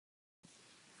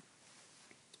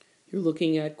You're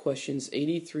looking at questions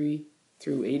 83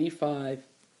 through 85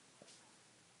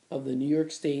 of the New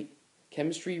York State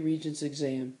Chemistry Regents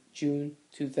exam, June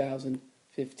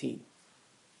 2015.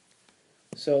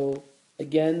 So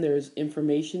again, there's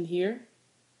information here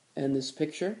and this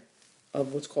picture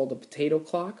of what's called a potato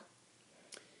clock.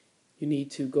 You need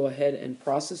to go ahead and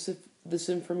process this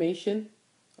information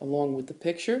along with the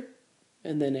picture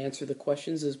and then answer the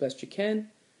questions as best you can,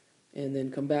 and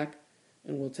then come back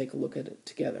and we'll take a look at it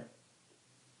together.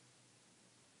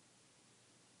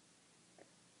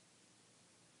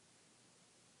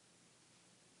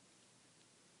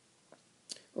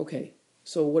 Okay,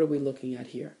 so what are we looking at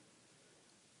here?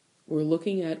 We're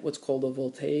looking at what's called a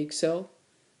voltaic cell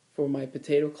for my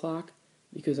potato clock,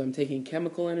 because I'm taking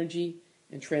chemical energy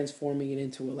and transforming it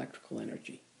into electrical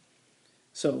energy.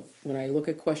 So when I look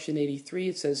at question 83,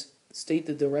 it says, state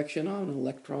the direction on an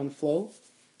electron flow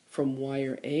from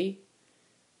wire A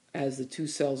as the two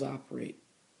cells operate.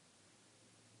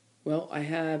 Well, I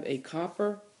have a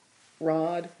copper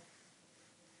rod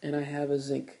and I have a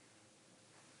zinc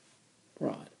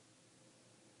rod.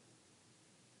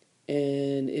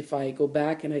 And if I go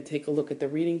back and I take a look at the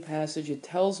reading passage, it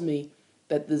tells me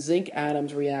that the zinc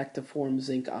atoms react to form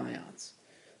zinc ions.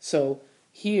 So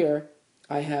here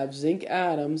I have zinc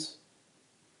atoms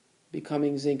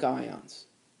becoming zinc ions.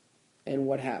 And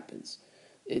what happens?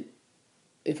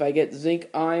 If I get zinc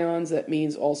ions, that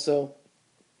means also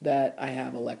that I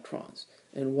have electrons.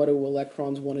 And what do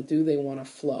electrons want to do? They want to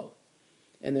flow.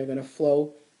 And they're going to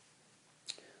flow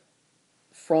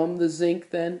from the zinc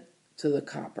then to the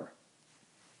copper.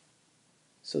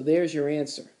 So there's your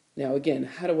answer. Now again,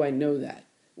 how do I know that?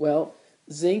 Well,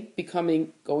 zinc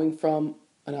going from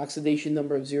an oxidation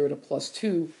number of 0 to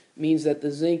 +2 means that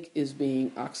the zinc is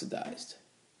being oxidized.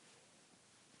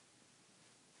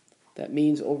 That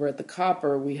means over at the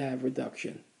copper we have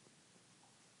reduction.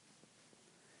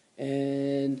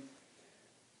 And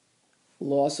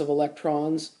loss of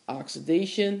electrons,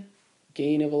 oxidation.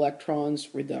 Gain of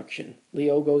electrons, reduction.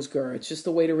 Leo goes Gur. It's just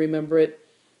a way to remember it.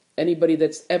 Anybody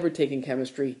that's ever taken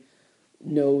chemistry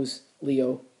knows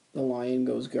Leo, the lion,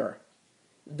 goes Gur.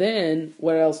 Then,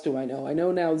 what else do I know? I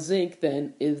know now zinc,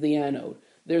 then, is the anode.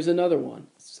 There's another one.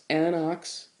 It's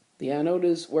anox. The anode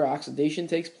is where oxidation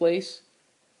takes place.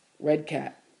 Red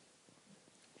cat.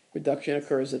 Reduction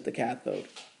occurs at the cathode.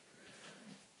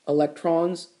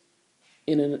 Electrons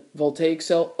in a voltaic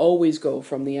cell always go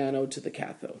from the anode to the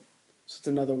cathode. So it's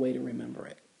another way to remember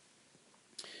it.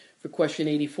 For question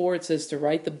 84, it says to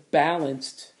write the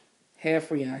balanced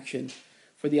half reaction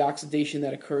for the oxidation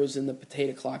that occurs in the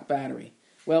potato clock battery.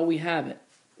 Well, we have it.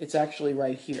 It's actually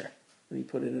right here. Let me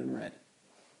put it in red.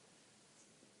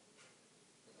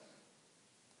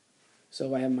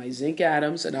 So I have my zinc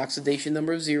atoms, an oxidation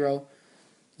number of 0,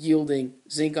 yielding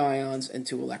zinc ions and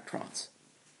 2 electrons.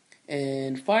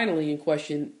 And finally, in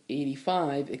question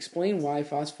 85, explain why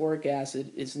phosphoric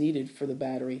acid is needed for the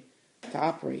battery to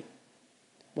operate.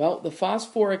 Well, the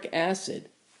phosphoric acid,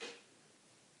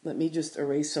 let me just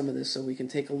erase some of this so we can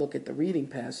take a look at the reading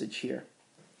passage here.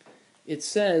 It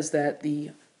says that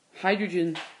the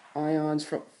hydrogen ions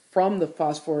from the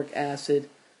phosphoric acid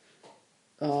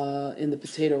in the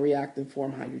potato react and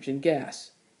form hydrogen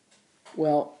gas.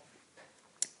 Well,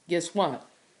 guess what?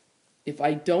 If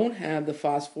I don't have the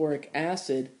phosphoric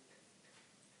acid,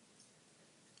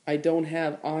 I don't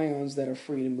have ions that are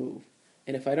free to move.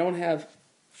 And if I don't have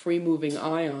free-moving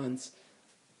ions,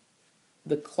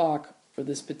 the clock, or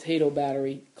this potato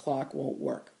battery clock, won't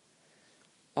work.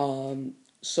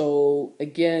 So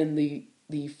again, the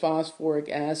phosphoric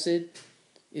acid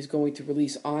is going to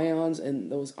release ions,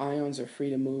 and those ions are free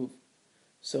to move.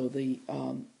 So the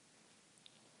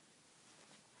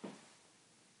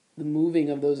moving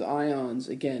of those ions,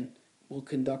 again, will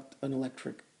conduct an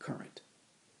electric current.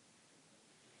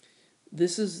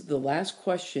 This is the last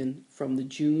question from the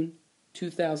June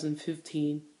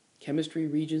 2015 Chemistry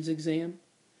Regents exam.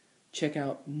 Check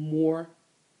out more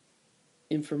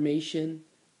information,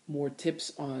 more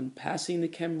tips on passing the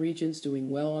Chem Regents,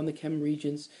 doing well on the Chem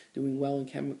Regents, doing well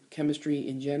in chemistry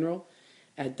in general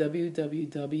at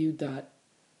www.nychem.com.